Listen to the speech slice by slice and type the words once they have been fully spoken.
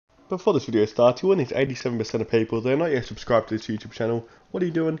Before this video starts, you want these 87% of people that are not yet subscribed to this YouTube channel. What are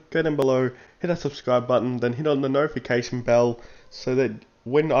you doing? Go down below, hit that subscribe button, then hit on the notification bell so that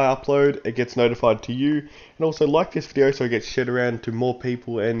when I upload, it gets notified to you. And also like this video so it gets shared around to more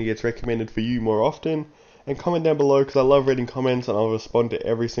people and it gets recommended for you more often. And comment down below because I love reading comments and I'll respond to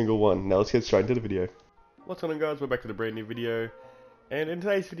every single one. Now let's get straight into the video. What's going on, guys? We're back with a brand new video. And in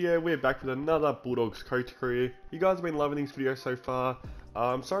today's video, we're back with another Bulldogs coach career. You guys have been loving these videos so far.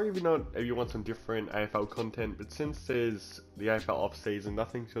 Sorry if you want some different AFL content, but since there's the AFL off season,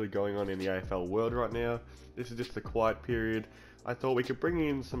 nothing's really going on in the AFL world right now. This is just a quiet period. I thought we could bring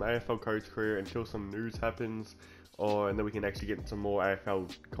in some AFL coach career until some news happens, and then we can actually get some more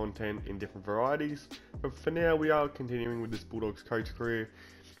AFL content in different varieties. But for now, we are continuing with this Bulldogs coach career,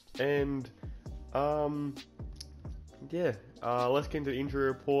 and let's get into the injury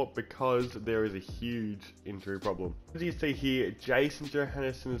report because there is a huge injury problem. As you see here, Jason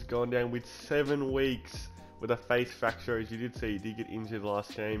Johannesson has gone down with 7 weeks with a face fracture. As you did see, he did get injured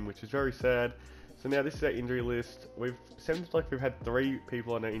last game, which is very sad. So now this is our injury list. Seems like we've had 3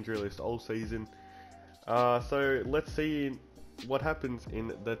 people on our injury list all season. So let's see what happens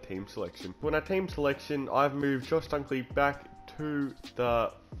in the team selection. For our team selection, I've moved Josh Dunkley back to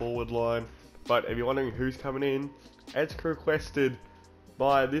the forward line. But if you're wondering who's coming in, as requested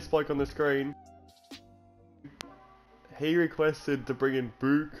by this bloke on the screen, he requested to bring in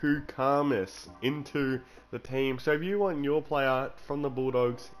Buku Khamis into the team. So if you want your player from the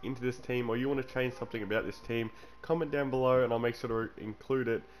Bulldogs into this team, or you want to change something about this team, comment down below and I'll make sure to include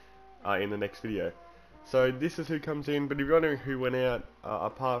it in the next video. So this is who comes in, but if you're wondering who went out,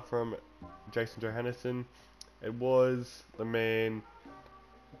 apart from Jason Johannesson, it was the man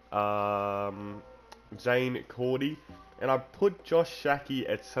Zane Cordy, and I put Josh Shackey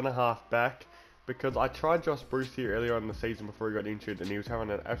at centre half back because I tried Josh Bruce here earlier on in the season before he got injured and he was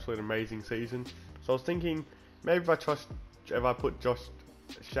having an absolute amazing season. So I was thinking maybe if I put Josh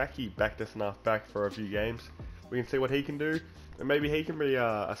Shackey back to centre half back for a few games, we can see what he can do and maybe he can be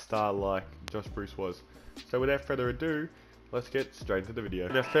a star like Josh Bruce was. So without further ado, let's get straight into the video.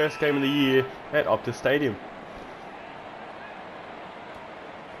 The first game of the year at Optus Stadium.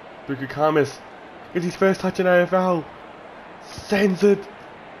 Buku Khamis gets his first touch in AFL. Sends it.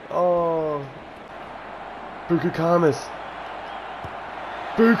 Oh. Buku Khamis.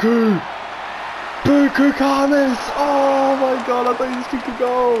 Buku Khamis. Oh my god, I thought he just kicked a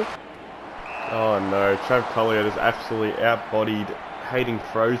goal. Oh no, Trav Collier has absolutely outbodied Hayden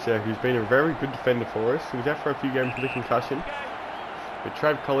Crozier, who's been a very good defender for us. He was out for a few games with a concussion. But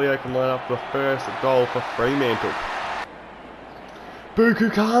Trav Collier can line up the first goal for Fremantle. Buku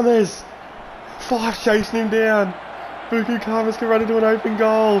Khamis! 5 chasing him down. Buku Khamis can run into an open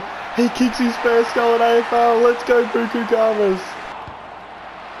goal. He kicks his first goal at AFL. Let's go, Buku Khamis.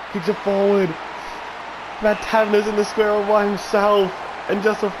 Kicks it forward. Matt Taberner's in the square all by himself. And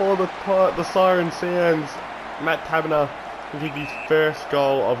just before the siren sounds, Matt Taberner can kick his first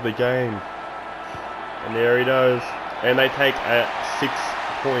goal of the game. And there he does. And they take a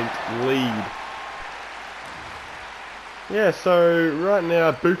 6-point lead. Yeah, so right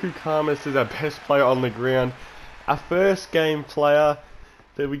now Buku Khamis is our best player on the ground. Our first game player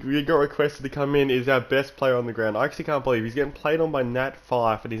that we got requested to come in is our best player on the ground. I actually can't believe he's getting played on by Nat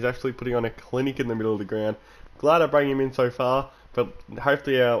Fife and he's actually putting on a clinic in the middle of the ground. Glad I bring him in so far, but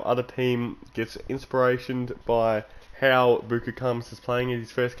hopefully our other team gets inspiration by how Buku Khamis is playing in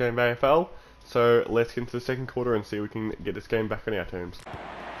his first game of AFL. So let's get into the second quarter and see if we can get this game back on our terms.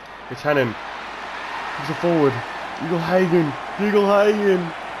 It's Hannon. He's a forward. Ugle-Hagan can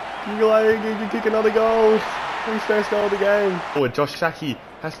kick another goal. His first goal of the game. Oh, Josh Shackey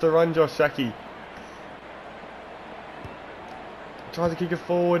has to run. Josh Shackey tries to kick it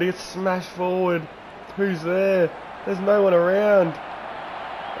forward. He gets smashed forward. Who's there? There's no one around.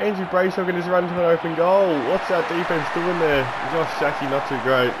 Andrew Brayshaw can just run to an open goal. What's our defense doing there? Josh Shackey not too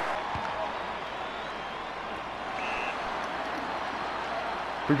great.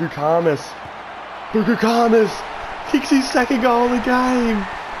 Buku Khamis kicks his second goal of the game.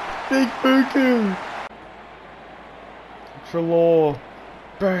 Big Buku. Trelaw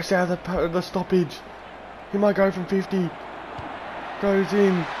bursts out of the stoppage. He might go from 50. Goes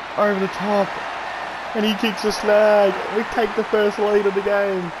in over the top. And he kicks a snag. We take the first lead of the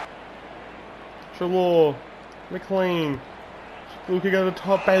game. Trelaw. McLean. Looking over the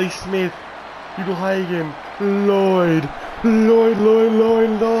top. Bailey Smith. Ugle-Hagan. Lloyd. He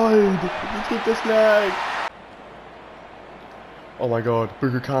kicked a snag. Oh my god,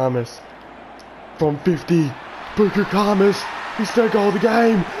 Buku Khamis from 50. Buku Khamis, his third goal of the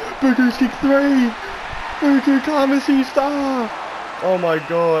game. Buku's kicked 3. Buku Khamis, his star. Oh my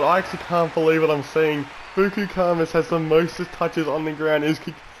god, I actually can't believe what I'm seeing. Buku Khamis has the most touches on the ground. He's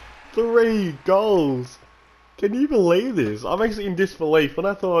kicked 3 goals. Can you believe this? I'm actually in disbelief. When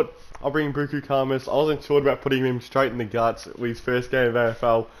I thought I'll bring Buku Khamis, I wasn't sure about putting him straight in the guts with his first game of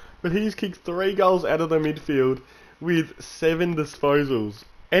AFL. But he's kicked 3 goals out of the midfield with 7 disposals.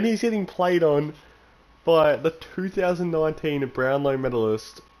 And he's getting played on by the 2019 Brownlow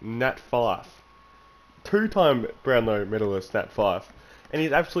medalist, Nat Fyfe. 2-time Brownlow medalist, Nat Fyfe. And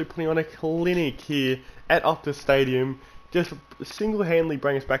he's absolutely putting on a clinic here at Optus Stadium. Just single-handedly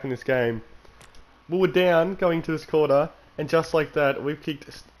bring us back in this game. We were down going to this quarter, and just like that, we've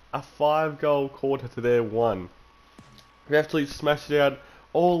kicked a 5-goal quarter to their 1. We absolutely smashed it out,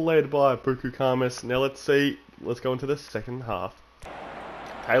 all led by Buku Khamis. Now let's go into the second half.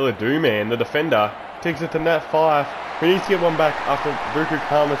 Taylor Dooman, the defender, kicks it to Nat Fyfe. We need to get one back after Buku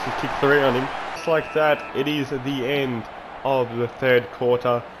Khamis has kicked 3 on him. Just like that, it is the end of the third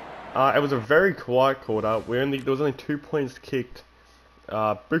quarter. It was a very quiet quarter. There was only 2 points kicked.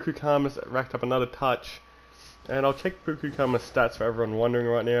 Buku Khamis racked up another touch, and I'll check Buku Khamis' stats for everyone wondering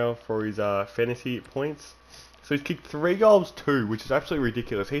right now for his fantasy points. So he's kicked 3 goals, 2, which is absolutely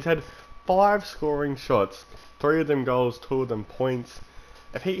ridiculous. He's had 5 scoring shots, 3 of them goals, 2 of them points.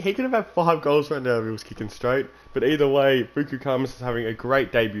 If he could have had 5 goals right now if he was kicking straight, but either way, Buku Khamis is having a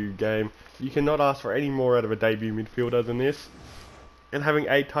great debut game. You cannot ask for any more out of a debut midfielder than this, and having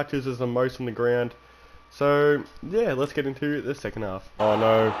 8 touches is the most on the ground. So, yeah, let's get into the second half. Oh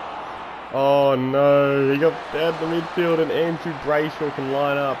no. Oh no. He got out the midfield and Andrew Brayshaw can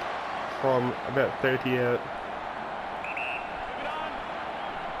line up from about 30 out.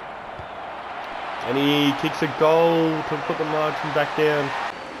 And he kicks a goal to put the margin back down.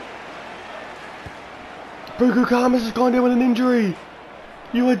 Buku Khamis has gone down with an injury.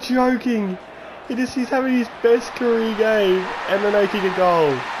 You are joking. He's having his best career game and then they kick a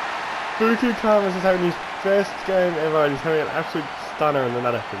goal. Buku Khamis is having his best game ever and he's having an absolute stunner and then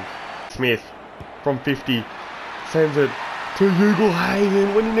that happens. Smith from 50 sends it to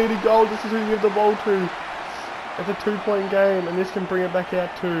Ugle-Hagan. When you need a goal, this is who you give the ball to. It's a 2-point game and this can bring it back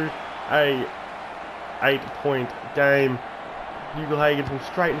out to a 8-point game. Ugle-Hagan from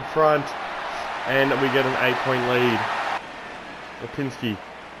straight in front and we get an 8-point lead. Lipinski,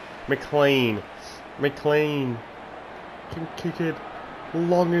 McLean can kick it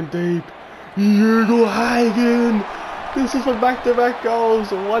long and deep. Ugle-Hagan! This is for back-to-back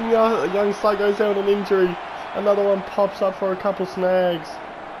goals. One young side goes down with an injury. Another one pops up for a couple snags.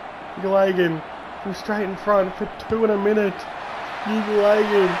 Ugle-Hagan from straight in front for 2 in a minute.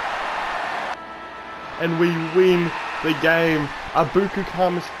 Ugle-Hagan. And we win the game. A Buku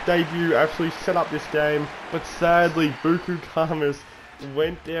Khamis debut actually set up this game, but sadly Buku Khamis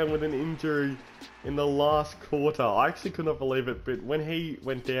went down with an injury in the last quarter. I actually could not believe it, but when he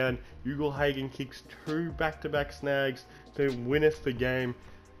went down, Ugle-Hagan kicks 2 back-to-back snags to win us the game.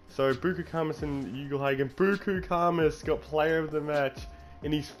 So Buku Khamis and Ugle-Hagan. Buku Khamis got player of the match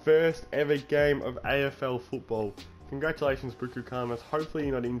in his first ever game of AFL football. Congratulations Buku Khamis. Hopefully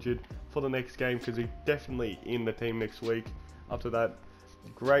you're not injured for the next game because he's definitely in the team next week after that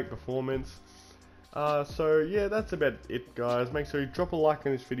great performance. So yeah, that's about it guys. Make sure you drop a like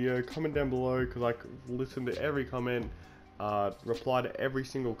on this video, comment down below because I listen to every comment, reply to every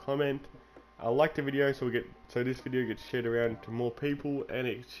single comment. Like the video so this video gets shared around to more people and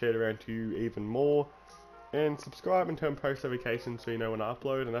it's shared around to you even more. And subscribe and turn post notifications so you know when I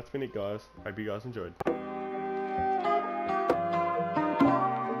upload. And that's been it guys. Hope you guys enjoyed.